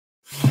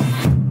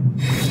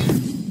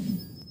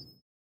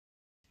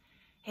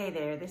Hey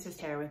there, this is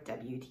Tara with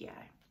WTI.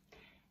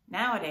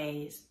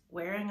 Nowadays,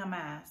 wearing a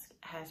mask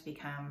has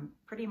become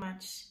pretty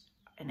much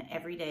an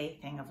everyday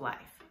thing of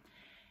life.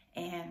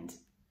 And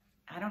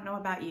I don't know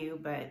about you,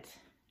 but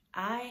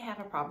I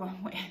have a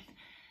problem with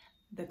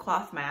the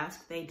cloth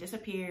mask. They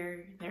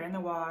disappear, they're in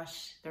the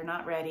wash, they're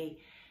not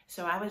ready.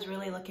 So I was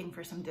really looking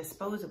for some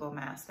disposable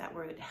masks that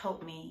would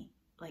help me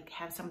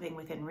have something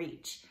within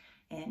reach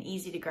and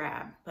easy to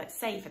grab, but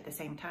safe at the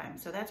same time.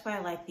 So that's why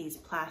I like these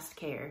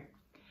PlastCare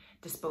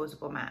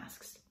disposable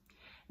masks.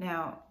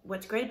 Now,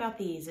 what's great about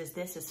these is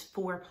this is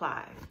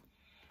 4-ply,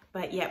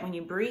 but yet when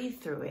you breathe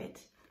through it,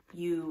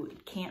 you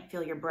can't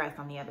feel your breath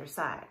on the other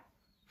side.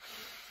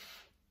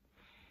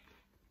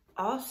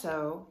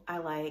 Also, I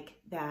like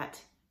that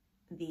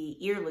the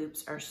ear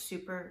loops are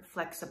super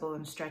flexible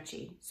and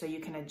stretchy, so you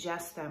can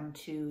adjust them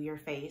to your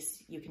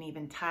face. You can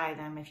even tie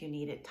them if you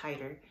need it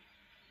tighter,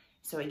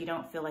 so you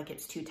don't feel like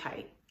it's too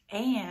tight.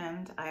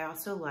 And I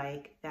also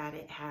like that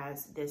it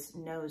has this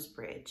nose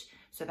bridge,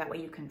 so that way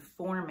you can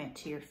form it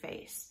to your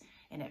face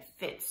and it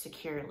fits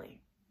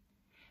securely.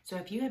 So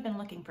if you have been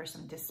looking for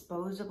some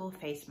disposable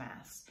face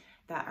masks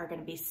that are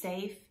going to be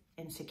safe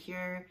and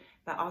secure,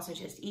 but also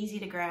just easy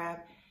to grab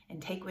and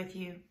take with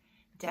you,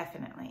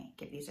 definitely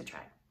give these a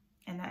try.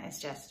 And that is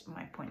just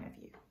my point of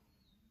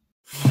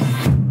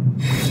view.